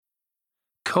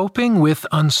Coping with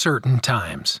Uncertain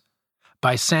Times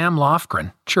by Sam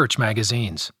Lofgren, Church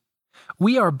Magazines.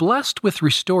 We are blessed with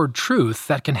restored truth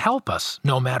that can help us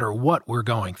no matter what we're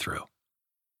going through.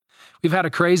 We've had a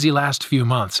crazy last few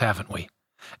months, haven't we?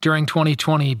 During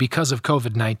 2020, because of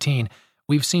COVID-19,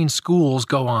 we've seen schools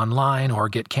go online or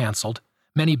get canceled,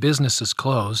 many businesses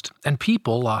closed, and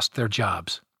people lost their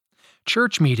jobs.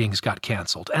 Church meetings got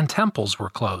canceled, and temples were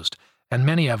closed, and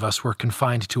many of us were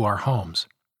confined to our homes.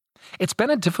 It's been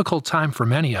a difficult time for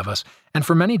many of us, and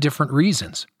for many different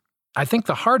reasons. I think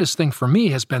the hardest thing for me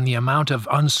has been the amount of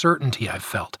uncertainty I've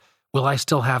felt. Will I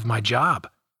still have my job?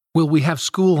 Will we have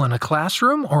school in a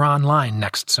classroom or online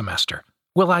next semester?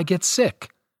 Will I get sick?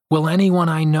 Will anyone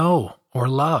I know or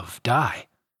love die?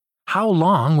 How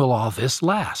long will all this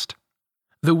last?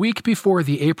 The week before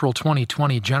the April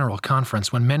 2020 General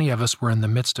Conference, when many of us were in the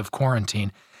midst of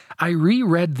quarantine, I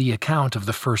reread the account of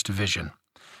the first vision.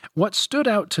 What stood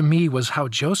out to me was how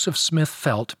Joseph Smith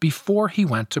felt before he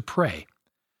went to pray.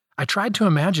 I tried to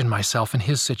imagine myself in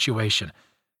his situation,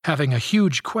 having a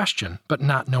huge question but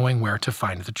not knowing where to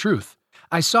find the truth.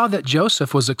 I saw that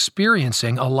Joseph was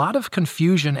experiencing a lot of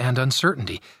confusion and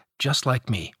uncertainty, just like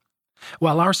me.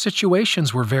 While our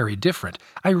situations were very different,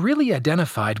 I really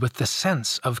identified with the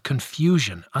sense of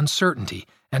confusion, uncertainty,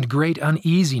 and great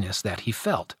uneasiness that he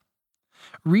felt.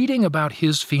 Reading about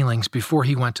his feelings before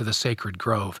he went to the sacred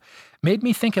grove made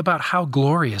me think about how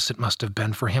glorious it must have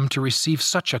been for him to receive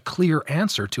such a clear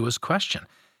answer to his question.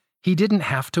 He didn't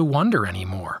have to wonder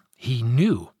anymore. He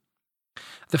knew.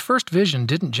 The first vision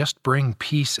didn't just bring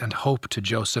peace and hope to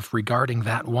Joseph regarding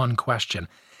that one question.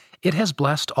 It has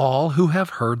blessed all who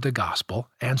have heard the gospel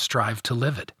and strive to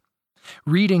live it.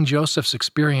 Reading Joseph's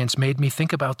experience made me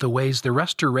think about the ways the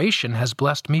restoration has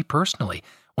blessed me personally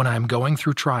when I am going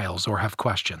through trials or have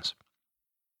questions.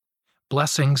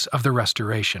 Blessings of the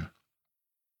restoration.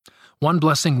 One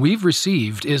blessing we've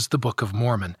received is the Book of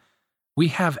Mormon. We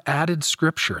have added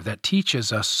scripture that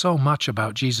teaches us so much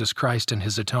about Jesus Christ and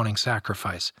his atoning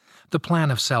sacrifice, the plan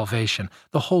of salvation,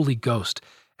 the Holy Ghost,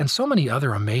 and so many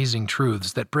other amazing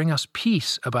truths that bring us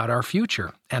peace about our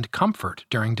future and comfort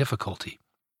during difficulty.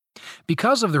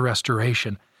 Because of the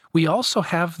restoration, we also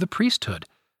have the priesthood,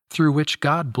 through which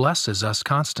God blesses us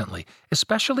constantly,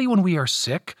 especially when we are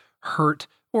sick, hurt,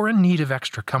 or in need of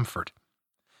extra comfort.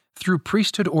 Through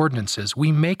priesthood ordinances,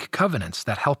 we make covenants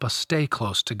that help us stay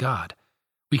close to God.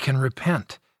 We can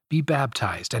repent, be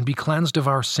baptized, and be cleansed of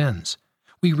our sins.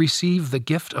 We receive the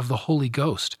gift of the Holy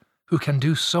Ghost, who can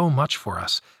do so much for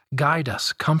us, guide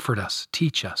us, comfort us,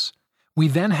 teach us. We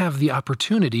then have the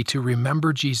opportunity to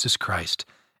remember Jesus Christ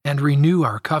and renew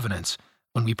our covenants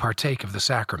when we partake of the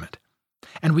sacrament.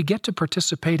 And we get to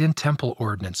participate in temple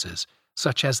ordinances,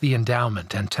 such as the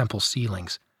endowment and temple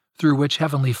sealings, through which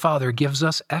Heavenly Father gives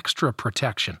us extra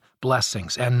protection,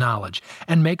 blessings, and knowledge,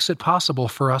 and makes it possible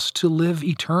for us to live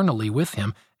eternally with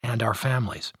Him and our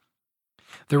families.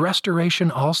 The restoration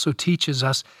also teaches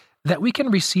us that we can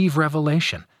receive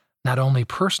revelation, not only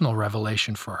personal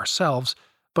revelation for ourselves,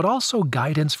 but also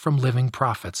guidance from living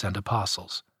prophets and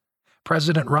apostles.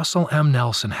 President Russell M.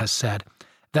 Nelson has said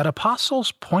that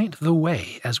apostles point the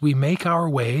way as we make our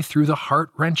way through the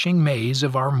heart-wrenching maze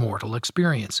of our mortal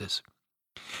experiences.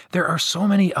 There are so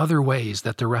many other ways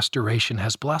that the restoration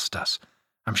has blessed us.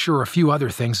 I'm sure a few other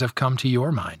things have come to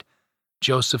your mind.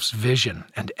 Joseph's vision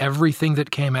and everything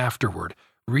that came afterward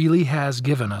really has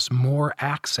given us more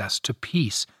access to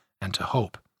peace and to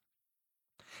hope.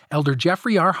 Elder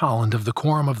Jeffrey R. Holland of the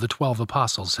Quorum of the 12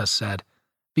 Apostles has said,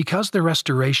 "Because the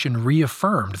restoration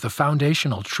reaffirmed the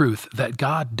foundational truth that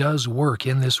God does work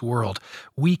in this world,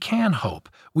 we can hope,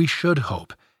 we should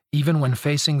hope, even when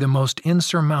facing the most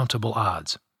insurmountable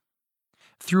odds.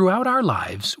 Throughout our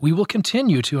lives, we will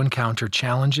continue to encounter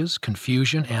challenges,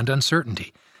 confusion, and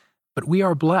uncertainty, but we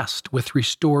are blessed with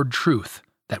restored truth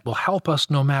that will help us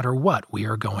no matter what we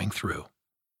are going through."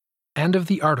 End of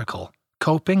the article,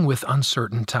 Coping with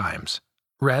Uncertain Times,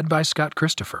 read by Scott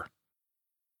Christopher.